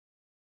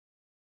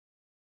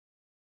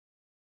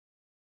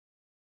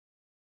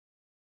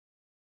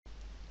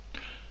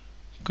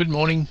Good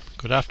morning,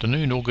 good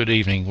afternoon or good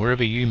evening,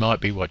 wherever you might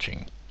be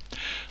watching.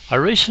 I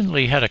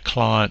recently had a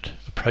client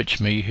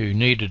approach me who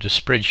needed a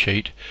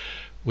spreadsheet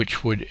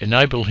which would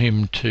enable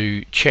him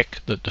to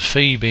check that the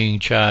fee being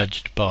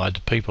charged by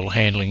the people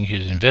handling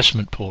his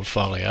investment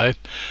portfolio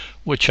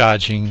were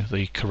charging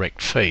the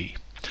correct fee.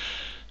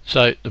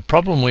 So the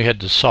problem we had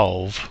to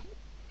solve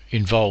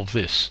involved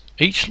this.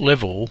 Each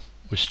level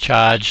was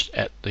charged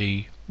at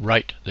the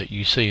rate that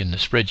you see in the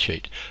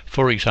spreadsheet.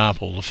 For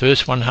example, the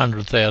first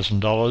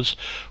 $100,000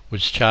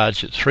 was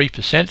charged at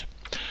 3%,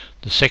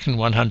 the second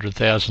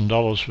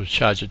 $100,000 was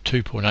charged at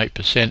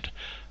 2.8%,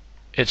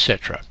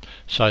 etc.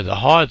 So the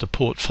higher the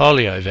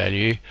portfolio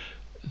value,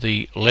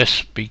 the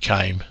less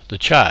became the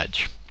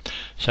charge.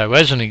 So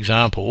as an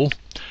example,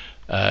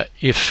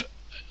 if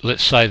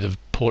let's say the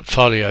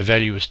portfolio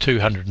value was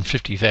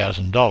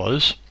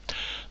 $250,000,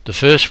 the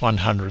first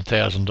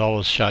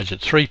 $100,000 charged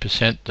at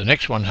 3%, the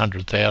next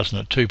 $100,000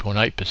 at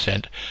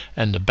 2.8%,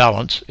 and the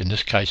balance, in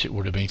this case it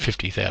would have been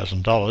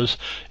 $50,000,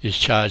 is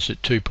charged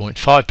at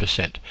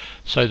 2.5%.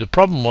 So the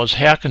problem was,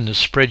 how can the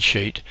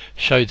spreadsheet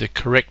show the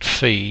correct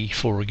fee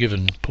for a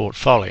given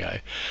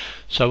portfolio?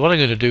 So what I'm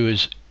going to do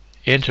is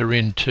enter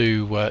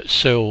into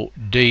cell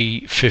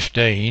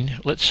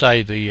D15. Let's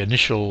say the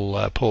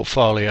initial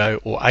portfolio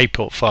or a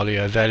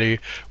portfolio value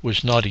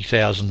was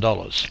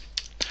 $90,000.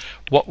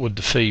 What would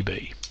the fee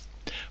be?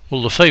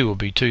 Well, the fee will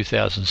be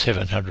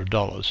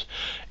 $2,700.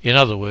 In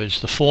other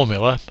words, the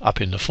formula up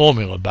in the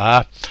formula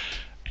bar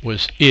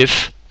was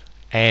if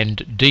and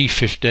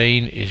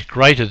D15 is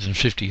greater than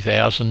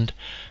 50,000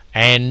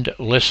 and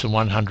less than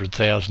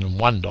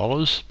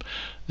 $100,001,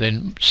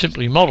 then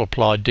simply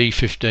multiply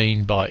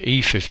D15 by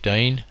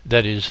E15,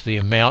 that is the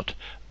amount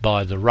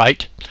by the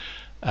rate,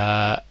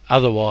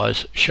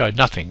 otherwise show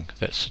nothing.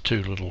 That's the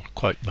two little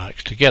quote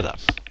marks together.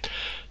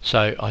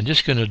 So I'm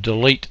just going to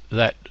delete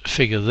that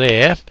figure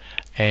there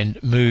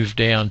and move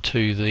down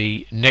to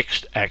the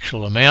next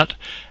actual amount,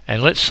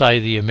 and let's say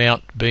the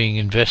amount being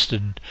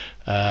invested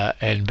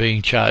and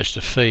being charged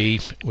a fee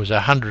was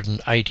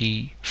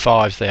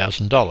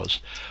 $185,000.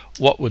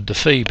 What would the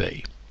fee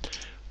be?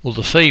 Well,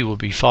 the fee would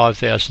be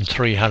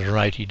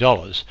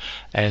 $5,380,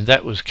 and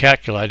that was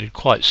calculated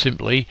quite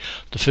simply.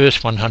 The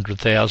first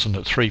 $100,000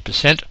 at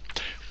 3%,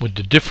 with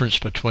the difference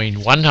between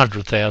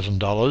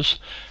 $100,000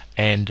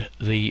 and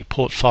the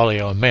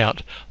portfolio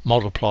amount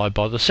multiplied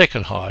by the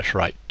second highest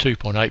rate,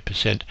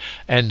 2.8%,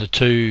 and the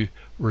two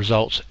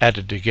results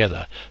added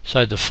together.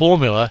 So the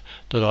formula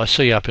that I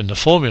see up in the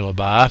formula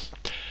bar,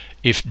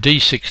 if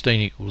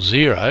D16 equals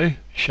 0,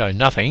 show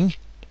nothing.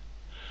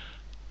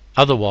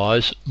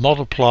 Otherwise,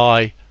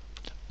 multiply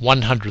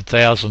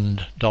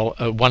 100,000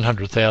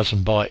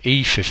 by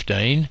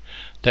E15.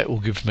 That will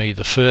give me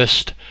the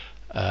first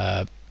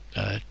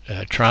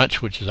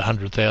tranche, which is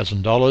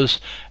 $100,000,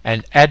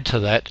 and add to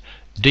that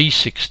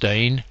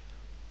D16,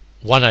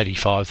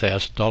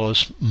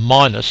 $185,000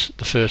 minus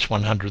the first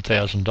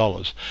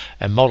 $100,000,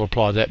 and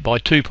multiply that by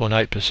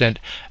 2.8%,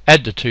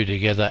 add the two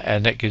together,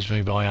 and that gives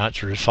me my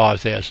answer of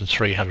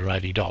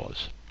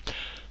 $5,380.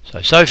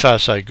 So far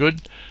so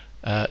good.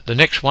 The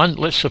next one,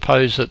 let's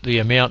suppose that the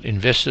amount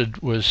invested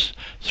was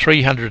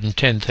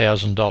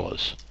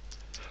 $310,000.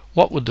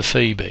 What would the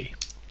fee be?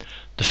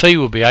 The fee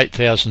will be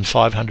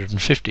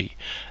 $8,550,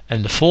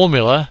 and the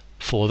formula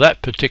for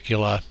that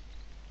particular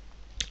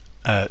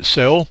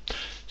cell,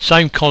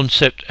 same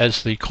concept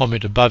as the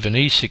comment above in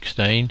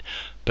E16,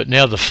 but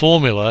now the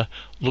formula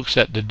looks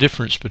at the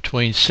difference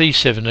between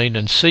C17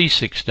 and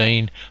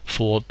C16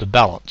 for the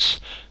balance.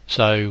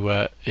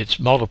 So it's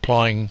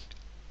multiplying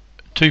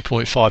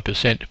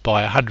 2.5%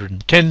 by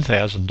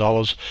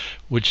 $110,000,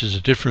 which is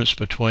a difference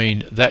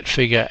between that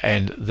figure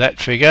and that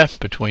figure,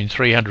 between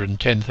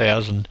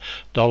 $310,000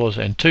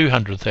 and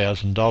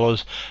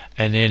 $200,000,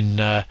 and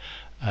then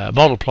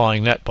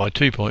multiplying that by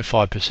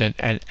 2.5%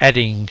 and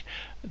adding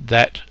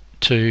that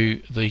to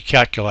the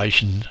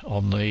calculation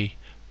on the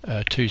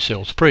two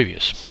cells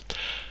previous.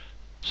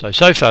 So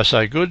far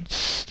so good.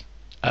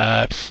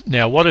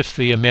 Now what if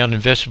the amount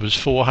invested was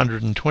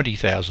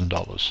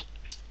 $420,000?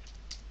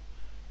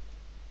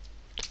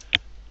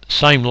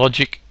 Same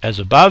logic as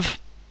above.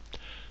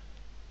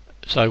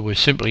 So we're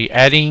simply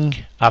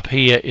adding up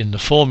here in the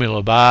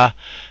formula bar,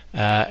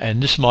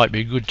 and this might be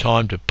a good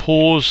time to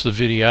pause the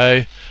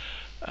video,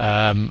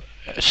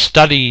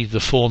 study the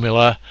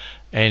formula,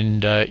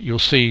 and you'll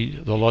see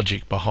the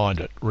logic behind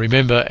it.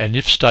 Remember, an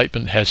if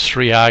statement has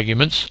three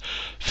arguments.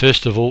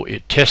 First of all,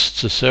 it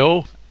tests a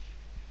cell.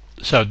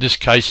 So in this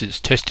case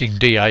it's testing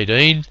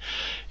D18.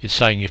 It's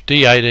saying if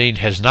D18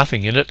 has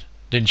nothing in it,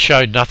 then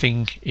show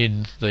nothing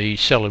in the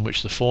cell in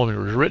which the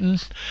formula is written.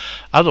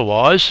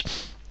 Otherwise,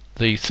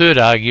 the third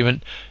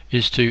argument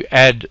is to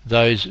add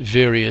those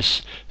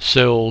various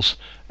cells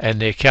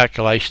and their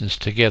calculations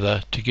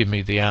together to give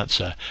me the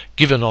answer,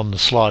 given on the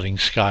sliding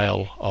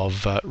scale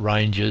of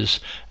ranges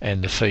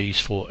and the fees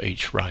for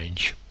each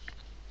range.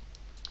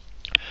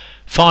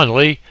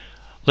 Finally,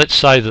 let's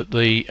say that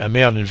the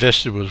amount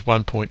invested was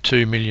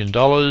 $1.2 million.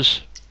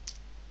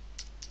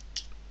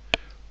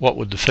 What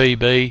would the fee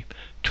be?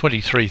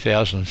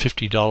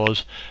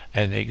 $23,050,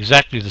 and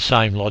exactly the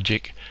same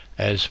logic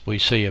as we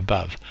see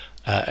above.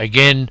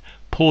 Again,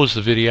 pause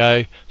the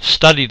video,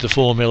 study the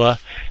formula,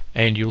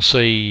 and you'll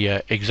see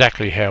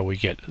exactly how we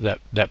get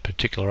that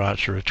particular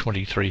answer of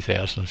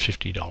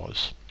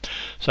 $23,050.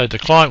 So the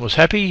client was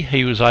happy.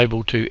 He was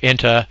able to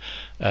enter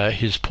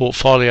his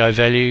portfolio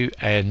value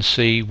and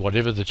see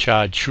whatever the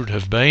charge should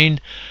have been.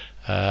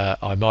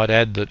 I might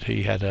add that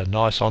he had a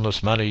nice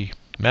honest money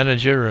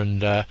manager,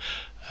 and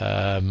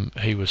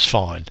he was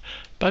fine,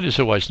 but it's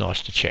always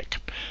nice to check.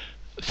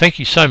 Thank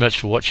you so much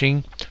for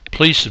watching.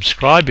 Please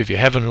subscribe if you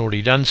haven't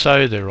already done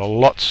so. There are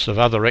lots of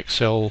other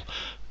Excel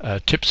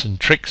tips and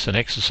tricks and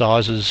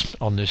exercises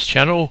on this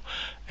channel,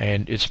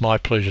 and it's my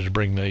pleasure to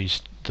bring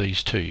these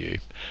to you.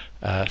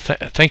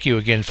 Thank you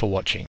again for watching.